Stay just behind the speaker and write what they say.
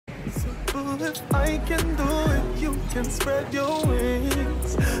impossible. If I can do it, you can spread your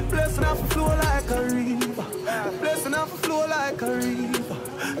wings. Blessing off a flow like a river. Blessing off a flow like a river.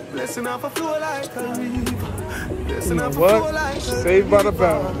 Blessing off a flow like a river. You know what? Saved by the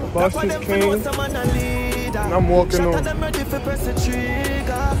bell. The bus just came, and I'm walking on.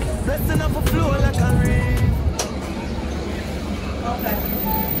 Blessing off a flow like a river. Okay.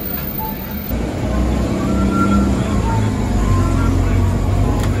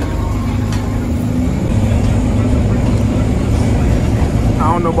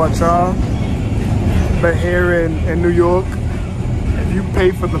 I don't know about y'all, but here in New York, if you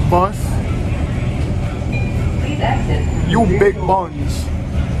pay for the bus, you big buns.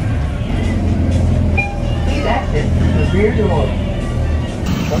 Please exit the rear door.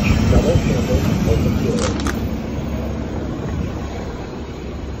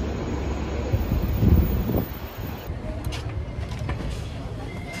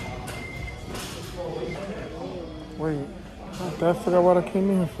 Wait, I forgot what I came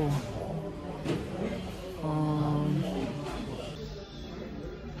in here for.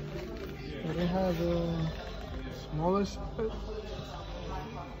 They have a smaller shit.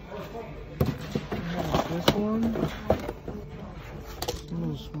 They have this one. Some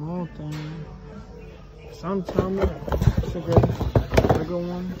little small thing. Some tell me it's a bigger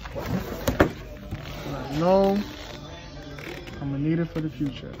one. But I know I'm gonna need it for the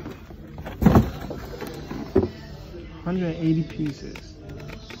future. 180 pieces.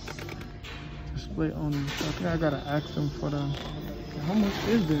 Display only. So I think I gotta ask them for the. How much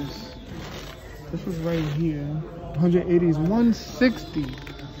is this? This was right here. 180 is 160.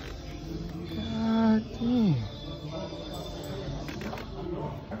 God damn.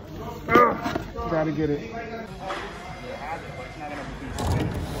 Ugh, gotta get it.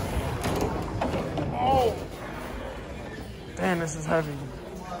 Oh, damn, this is heavy.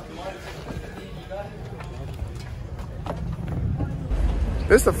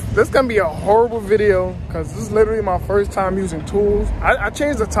 This gonna be a horrible video because this is literally my first time using tools. I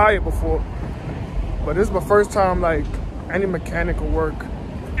changed the tire before, but this is my first time like any mechanical work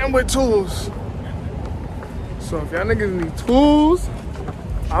and with tools. So if y'all niggas need tools,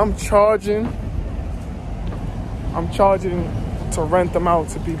 I'm charging to rent them out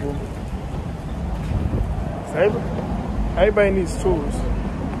to people. So everybody needs tools.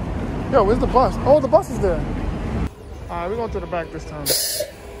 Yo, where's the bus? Oh, the bus is there. Alright, we're going to the back this time.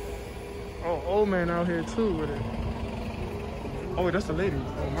 Oh, old man out here too with it. Oh, wait, that's the lady.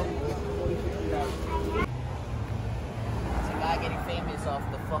 Oh, my. It's a guy getting famous off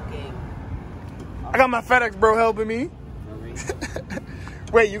the fucking... I got my FedEx bro helping me.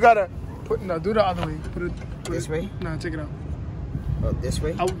 Wait, you gotta put, no, do the other way. Put it This way? No, take it out. Oh, this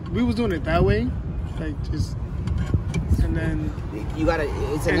way? We was doing it that way. Like, just, and then... You gotta,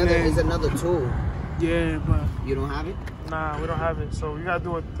 it's another tool. Yeah, but... You don't have it? Nah, we don't have it. So you gotta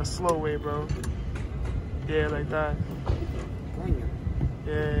do it the slow way, bro. Yeah, like that.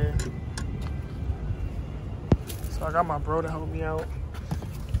 Yeah. So I got my bro to help me out.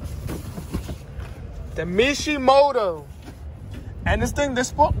 The Mishimoto. And this thing, they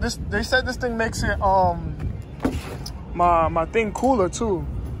said this thing makes it my thing cooler too.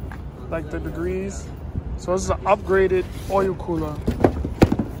 Like the degrees. So this is an upgraded oil cooler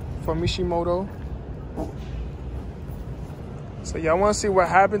for Mishimoto. So y'all wanna see what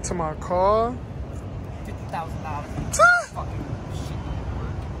happened to my car?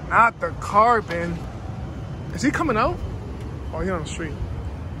 $50,000. Not the carbon. Is he coming out? Oh, he on the street.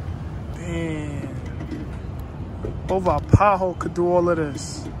 Damn. Over a pothole could do all of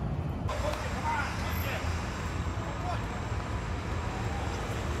this.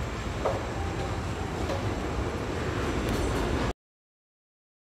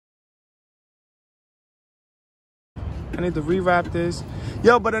 I need to rewrap this.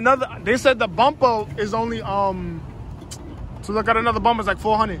 Yo, but they said the bumper is only, to look at another bumper is like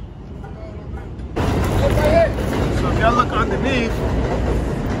 400. So if y'all look underneath,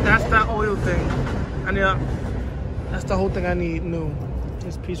 that's that oil thing. And yeah, that's the whole thing I need new.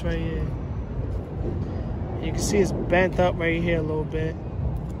 This piece right here. You can see it's bent up right here a little bit.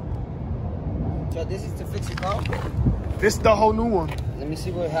 So this is to fix your car? This is the whole new one. Let me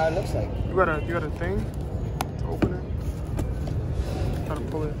see how it looks like. You got a thing to open it? Try to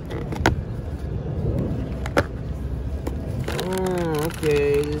pull it. Oh,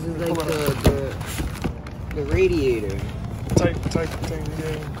 okay. This is like the radiator. Type thing,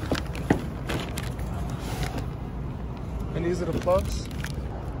 yeah. And these are the plugs.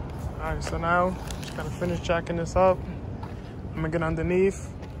 Alright, so now just gotta finish jacking this up. I'm gonna get underneath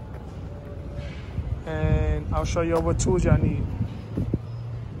and I'll show you what tools y'all need.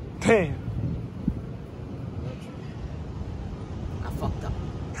 Damn.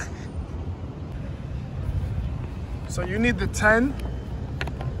 So you need the 10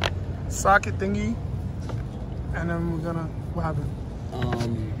 socket thingy, and then we're gonna, what happened?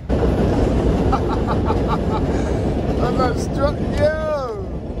 I'm not struck, yo,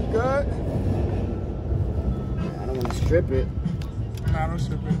 good? I don't want to strip it. Nah, don't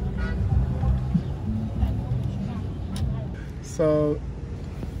strip it. So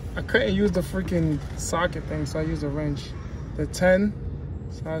I couldn't use the freaking socket thing, so I used a wrench. The 10,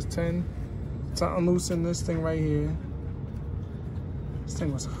 size 10, to unloosen this thing right here. This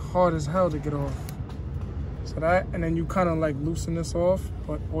thing was hard as hell to get off. So that, and then you kind of like loosen this off,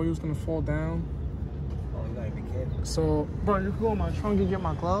 but oil's gonna fall down. Oh, you gotta be careful. So, bro, you can go in my trunk and get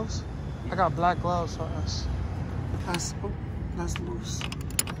my gloves. I got black gloves, so that's loose.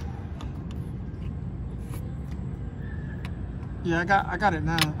 Yeah, I got it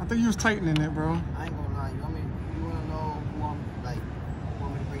now. I think you was tightening it, bro. I ain't gonna lie. You wanna know who I'm like?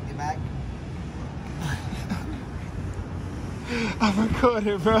 Want me to bring it back? I'm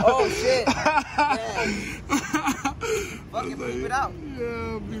recording, bro. Oh shit! Yeah. Fucking bleep it out.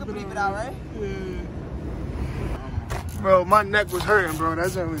 Yeah, You can bleep it out, right? Yeah. Bro, my neck was hurting, bro.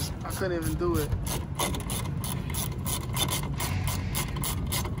 That joint was, I couldn't even do it.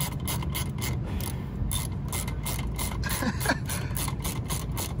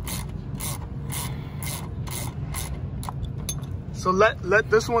 So let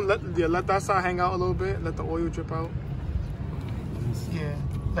this one, let that side hang out a little bit. Let the oil drip out. Yeah,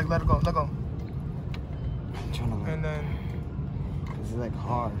 like let it go, let go. I'm trying to like, And then, this is like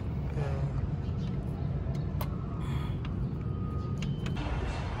hard. yeah.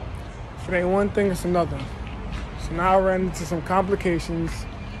 If it ain't one thing, it's another. So now I ran into some complications.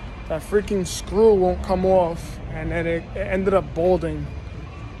 That freaking screw won't come off, and then it ended up bolting.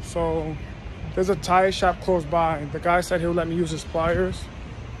 So there's a tire shop close by. The guy said he'll let me use his pliers,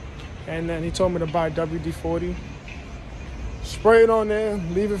 and then he told me to buy WD-40. Spray it on there,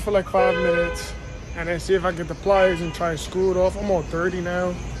 leave it for like 5 minutes, and then see if I get the pliers and try to screw it off. I'm all dirty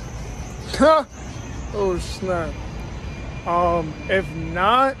now. Oh snap. If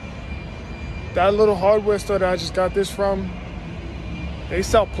not, that little hardware store that I just got this from, they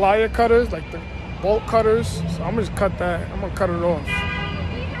sell plier cutters, like the bolt cutters. So I'm gonna just cut that. I'm gonna cut it off.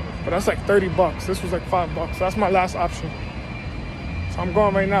 But that's like 30 bucks. This was like $5. So that's my last option. So I'm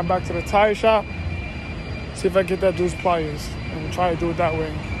going right now back to the tire shop, see if I get that dude's pliers, and try to do it that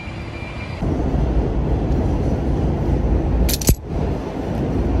way.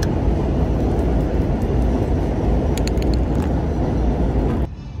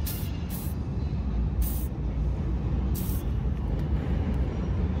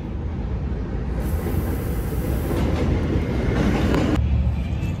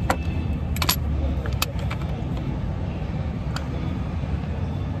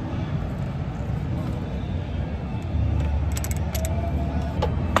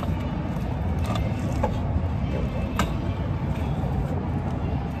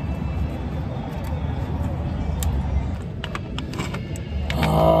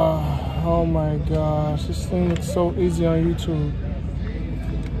 Oh my gosh, this thing looks so easy on YouTube.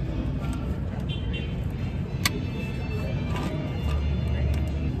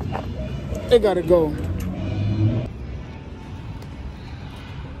 It gotta go.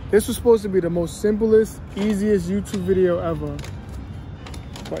 This was supposed to be the most simplest, easiest YouTube video ever.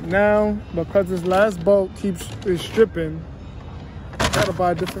 But now, because this last bolt is stripping, I gotta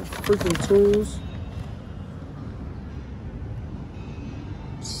buy different freaking tools.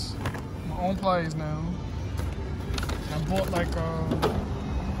 Own pliers now. I bought like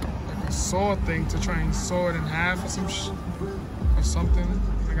a saw thing to try and saw it in half or something.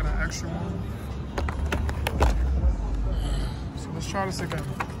 I got an extra one. So let's try this again.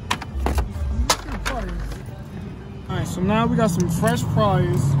 Alright, so now we got some fresh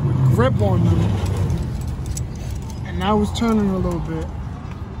pliers with grip on them. And now it's turning a little bit.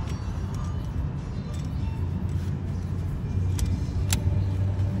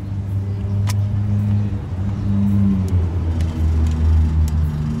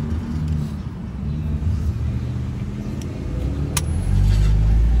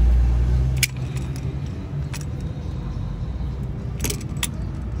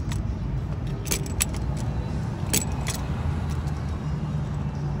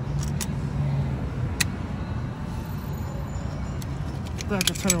 I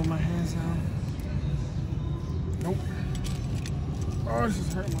can turn it with my hands now. Nope. Oh, this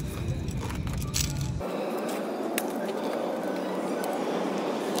is hurting my foot.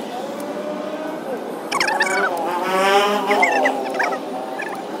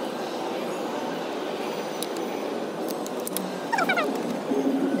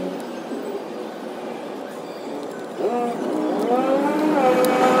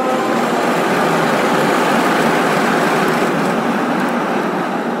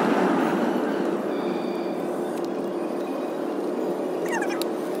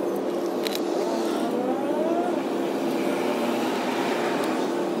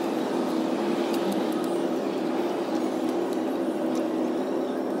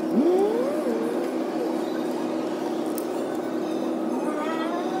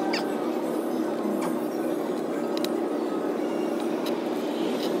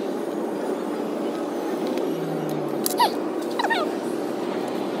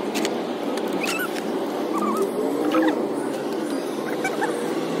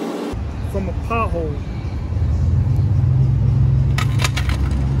 pothole.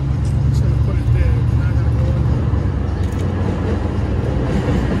 Just gonna put it there. We're not gonna go under.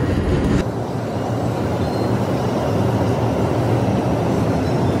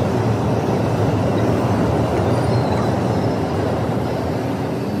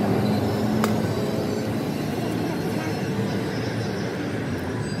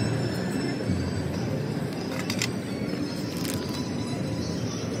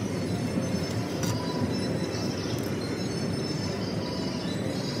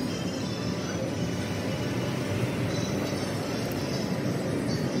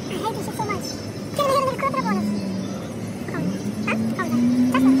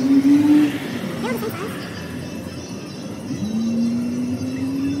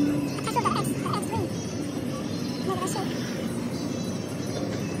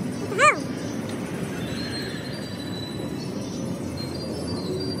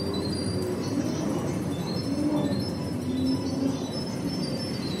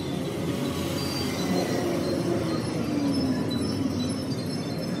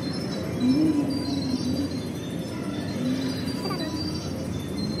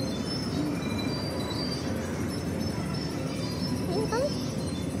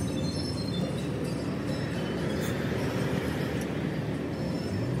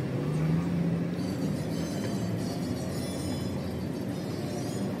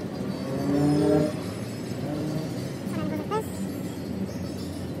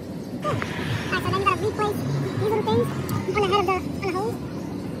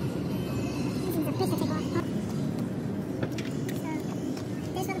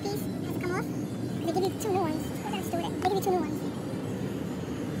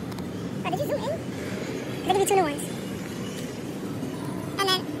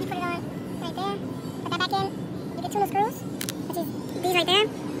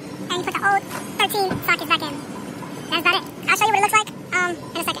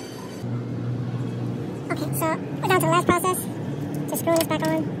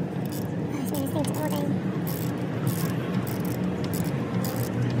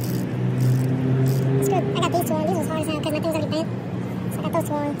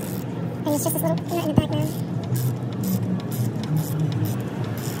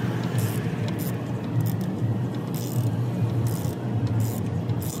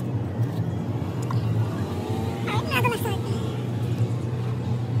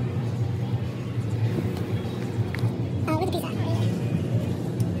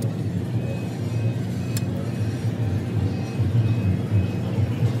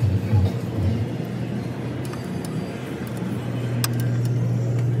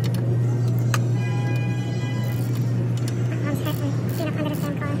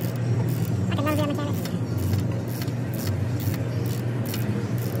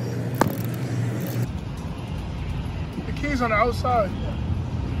 On the outside.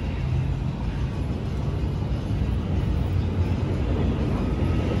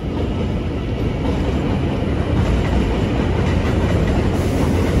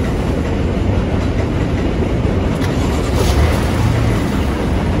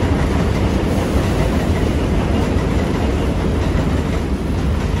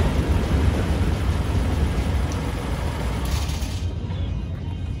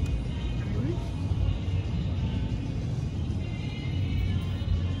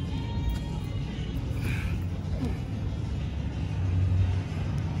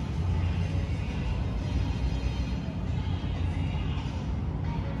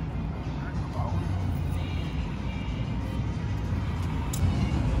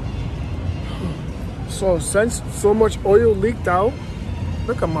 So since so much oil leaked out,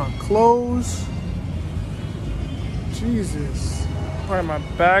 look at my clothes. Jesus. Probably my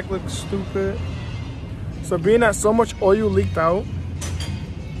back looks stupid. So being that so much oil leaked out,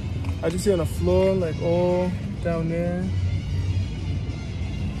 I just see on the floor, like all down there.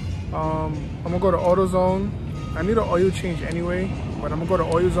 I'm gonna go to AutoZone. I need an oil change anyway, but I'm gonna go to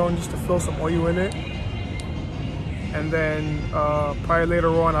AutoZone just to fill some oil in it. And then probably later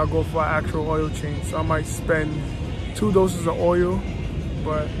on I'll go for an actual oil change. So I might spend 2 doses of oil,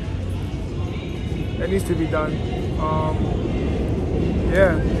 but it needs to be done.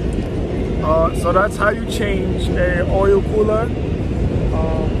 Yeah. So that's how you change a oil cooler.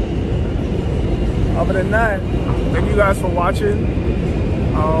 Other than that, thank you guys for watching.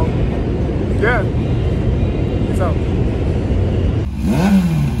 Yeah. Peace out.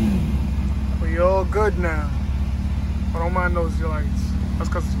 We all good now. But don't mind those lights. That's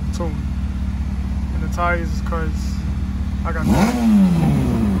because it's tuned. And the tires is because I got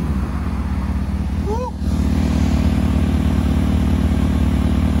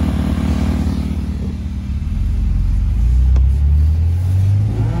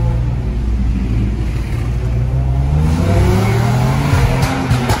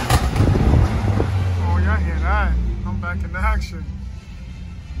back in action.